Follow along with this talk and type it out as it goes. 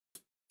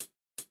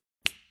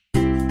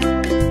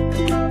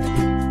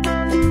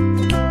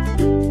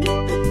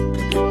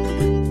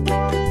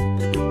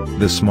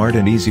The smart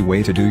and easy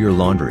way to do your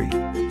laundry.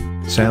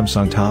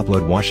 Samsung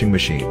top-load washing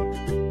machine.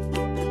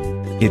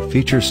 It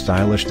features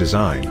stylish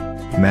design,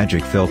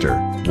 magic filter,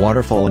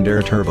 waterfall and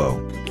air turbo.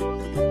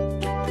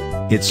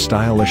 Its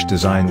stylish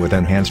design with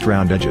enhanced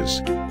round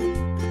edges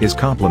is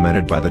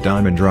complemented by the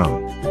diamond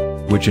drum,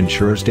 which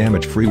ensures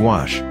damage-free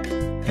wash,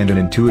 and an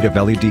intuitive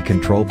LED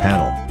control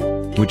panel,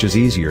 which is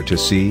easier to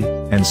see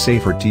and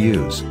safer to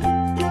use.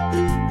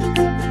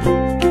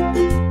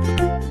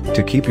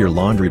 To keep your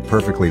laundry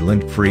perfectly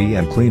lint-free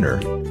and cleaner,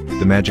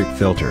 the magic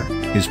filter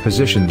is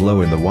positioned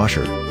low in the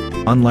washer.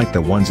 Unlike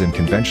the ones in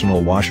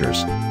conventional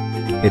washers,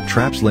 it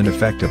traps lint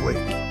effectively,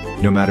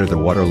 no matter the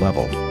water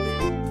level.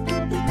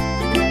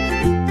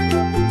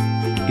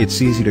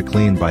 It's easy to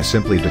clean by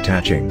simply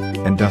detaching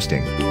and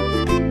dusting.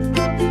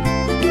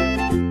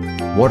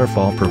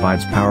 Waterfall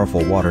provides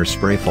powerful water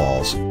spray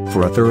falls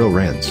for a thorough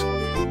rinse.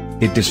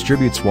 It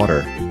distributes water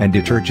and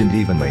detergent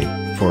evenly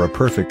for a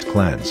perfect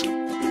cleanse.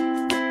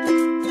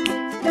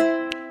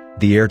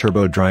 The air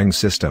turbo drying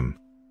system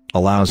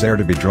allows air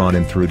to be drawn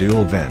in through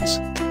dual vents,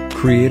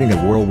 creating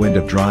a whirlwind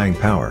of drying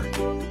power.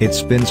 It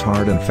spins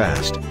hard and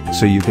fast,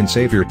 so you can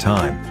save your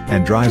time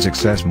and dries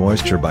excess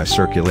moisture by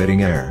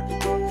circulating air.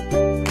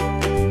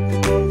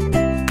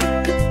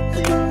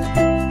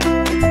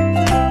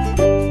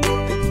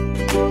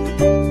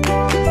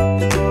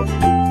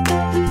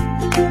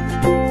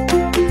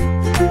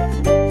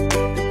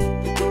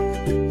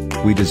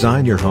 We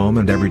design your home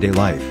and everyday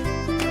life.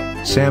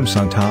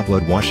 Samsung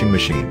top-load washing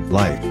machine,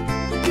 Light.